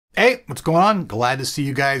Hey, what's going on? Glad to see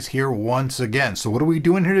you guys here once again. So what are we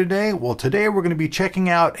doing here today? Well, today we're going to be checking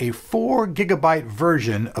out a 4GB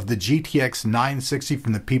version of the GTX 960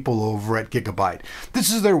 from the people over at Gigabyte.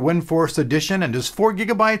 This is their WindForce edition, and does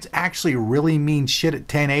 4GB actually really mean shit at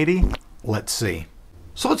 1080? Let's see.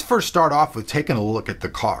 So let's first start off with taking a look at the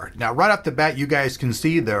card. Now right off the bat, you guys can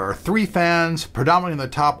see there are 3 fans, predominantly on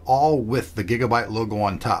the top, all with the Gigabyte logo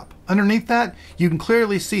on top. Underneath that, you can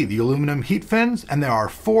clearly see the aluminum heat fins, and there are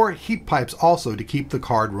 4 heat pipes also to keep the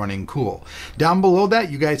card running cool. Down below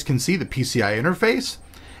that, you guys can see the PCI interface,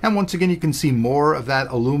 and once again, you can see more of that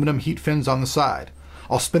aluminum heat fins on the side.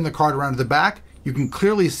 I'll spin the card around to the back. You can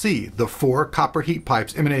clearly see the 4 copper heat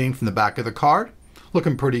pipes emanating from the back of the card.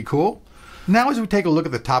 Looking pretty cool. Now as we take a look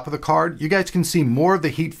at the top of the card, you guys can see more of the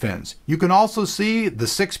heat fins. You can also see the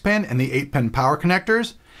 6-pin and the 8-pin power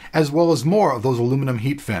connectors, as well as more of those aluminum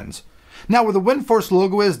heat fins. Now where the WindForce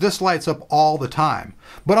logo is, this lights up all the time.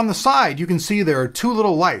 But on the side, you can see there are 2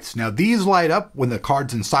 little lights. Now these light up when the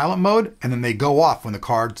card's in silent mode, and then they go off when the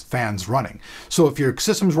card's fan's running. So if your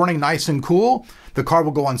system's running nice and cool, the card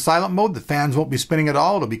will go on silent mode, the fans won't be spinning at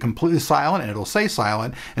all, it'll be completely silent, and it'll say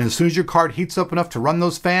silent, and as soon as your card heats up enough to run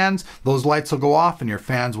those fans, those lights will go off and your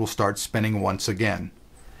fans will start spinning once again.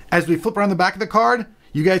 As we flip around the back of the card,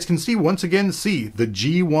 you guys can see, once again, the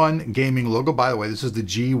G1 Gaming logo. By the way, this is the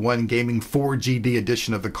G1 Gaming 4GD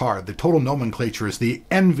edition of the card. The total nomenclature is the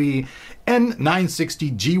NV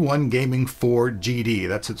N960 G1 Gaming 4GD.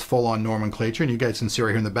 That's its full-on nomenclature, and you guys can see right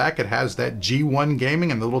here in the back, it has that G1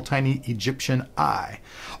 Gaming and the little tiny Egyptian eye.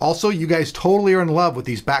 Also, you guys totally are in love with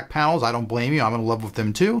these back panels. I don't blame you. I'm in love with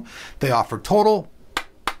them too. They offer total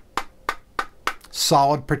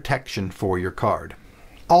solid protection for your card.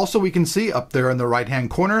 Also, we can see up there in the right-hand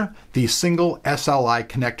corner, the single SLI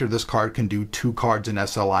connector. This card can do 2 cards in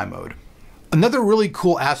SLI mode. Another really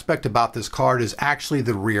cool aspect about this card is actually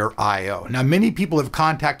the rear I/O. Now, many people have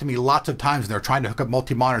contacted me lots of times and they're trying to hook up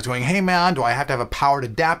multi-monitors going, hey man, do I have to have a powered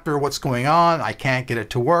adapter? What's going on? I can't get it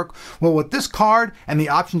to work. Well, with this card and the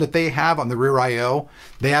option that they have on the rear I/O,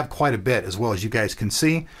 they have quite a bit, as well as you guys can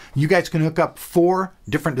see. You guys can hook up 4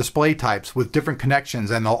 different display types with different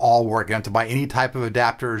connections and they'll all work. You don't have to buy any type of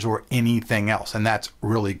adapters or anything else, and that's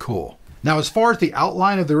really cool. Now, as far as the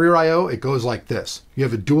outline of the rear I/O, it goes like this. You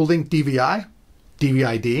have a dual link DVI,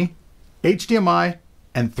 DVI-D, HDMI,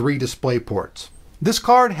 and 3 display ports. This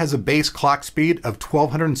card has a base clock speed of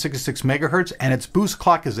 1266 megahertz, and its boost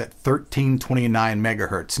clock is at 1329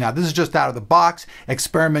 megahertz. Now, this is just out of the box.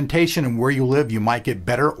 Experimentation and where you live, you might get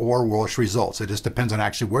better or worse results. It just depends on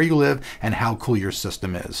actually where you live and how cool your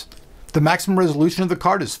system is. The maximum resolution of the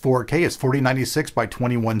card is 4K. It's 4096 by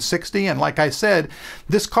 2160. And like I said,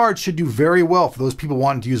 this card should do very well for those people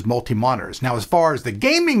wanting to use multi-monitors. Now, as far as the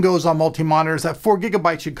gaming goes on multi-monitors, that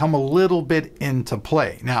 4GB should come a little bit into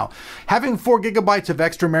play. Now, having 4GB of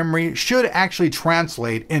extra memory should actually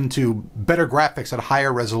translate into better graphics at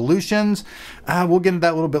higher resolutions. We'll get into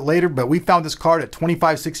that a little bit later, but we found this card at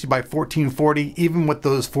 2560 by 1440. Even with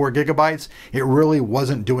those 4GB, it really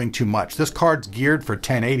wasn't doing too much. This card's geared for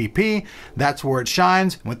 1080p. That's where it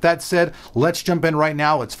shines. With that said, let's jump in right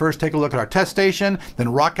now. Let's first take a look at our test station,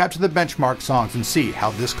 then rock out to the benchmark songs and see how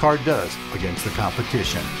this card does against the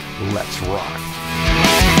competition. Let's rock.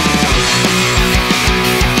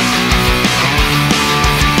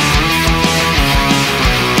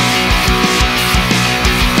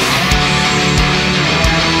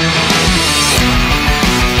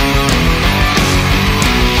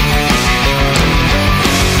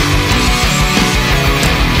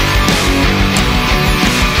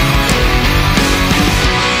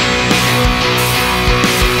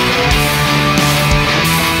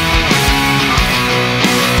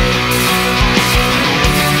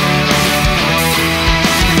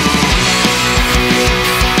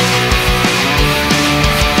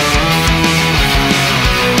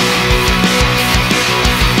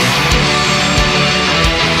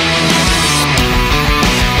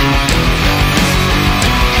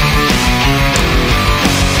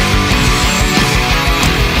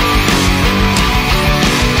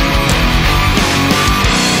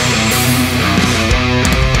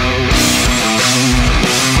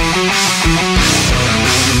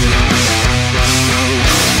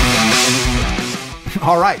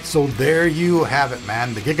 Alright, so there you have it,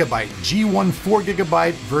 man. The Gigabyte G1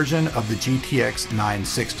 4GB version of the GTX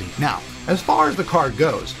 960. Now, as far as the card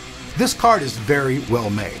goes, this card is very well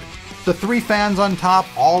made. The 3 fans on top,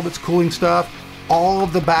 all of its cooling stuff, all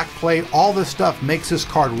of the back plate, all this stuff makes this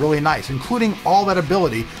card really nice, including all that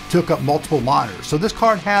ability to hook up multiple monitors. So this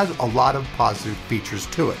card has a lot of positive features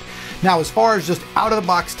to it. Now, as far as just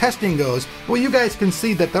out-of-the-box testing goes, well, you guys can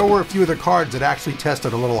see that there were a few other cards that actually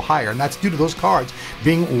tested a little higher, and that's due to those cards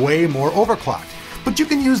being way more overclocked. But you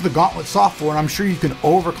can use the Gauntlet software, and I'm sure you can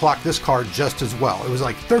overclock this card just as well. It was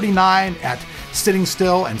like 39 at sitting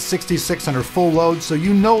still and 66 under full load, so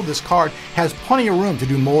you know this card has plenty of room to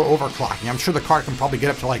do more overclocking. I'm sure the card can probably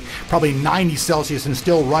get up to like probably 90 Celsius and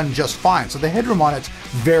still run just fine. So the headroom on it's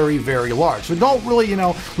very, very large. So don't really,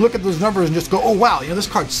 look at those numbers and just go, oh wow, this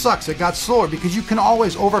card sucks, it got slower, because you can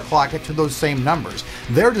always overclock it to those same numbers.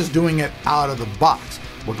 They're just doing it out of the box.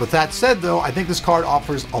 With that said though, I think this card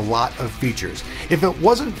offers a lot of features. If it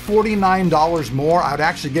wasn't $49 more, I would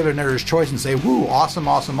actually give it an editor's choice and say, woo, awesome,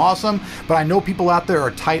 awesome, awesome. But I know people out there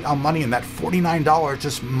are tight on money, and that $49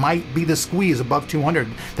 just might be the squeeze above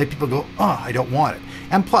 $200 that people go, I don't want it.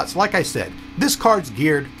 And plus, like I said, this card's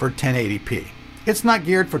geared for 1080p. It's not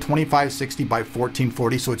geared for 2560 by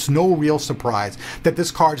 1440, so it's no real surprise that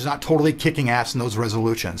this card is not totally kicking ass in those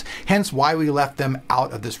resolutions. Hence why we left them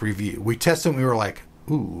out of this review. We tested and we were like,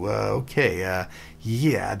 ooh, okay,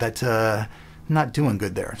 yeah, that's not doing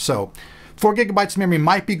good there. So 4 gigabytes of memory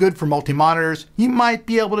might be good for multi-monitors. You might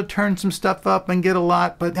be able to turn some stuff up and get a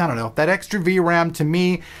lot, but I don't know. That extra VRAM to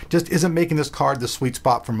me just isn't making this card the sweet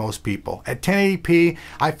spot for most people. At 1080p,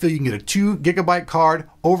 I feel you can get a 2 gigabyte card,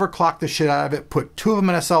 overclock the shit out of it, put 2 of them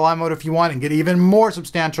in SLI mode if you want, and get even more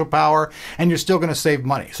substantial power, and you're still going to save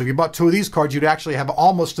money. So if you bought 2 of these cards, you'd actually have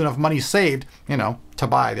almost enough money saved, to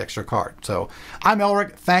buy the extra card. So I'm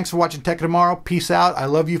Elric. Thanks for watching Tech Tomorrow. Peace out. I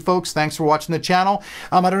love you folks. Thanks for watching the channel.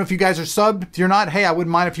 I don't know if you guys are subbed. If you're not, hey, I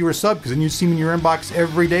wouldn't mind if you were subbed, because then you'd see me in your inbox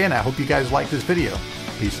every day, and I hope you guys like this video.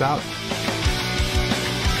 Peace out.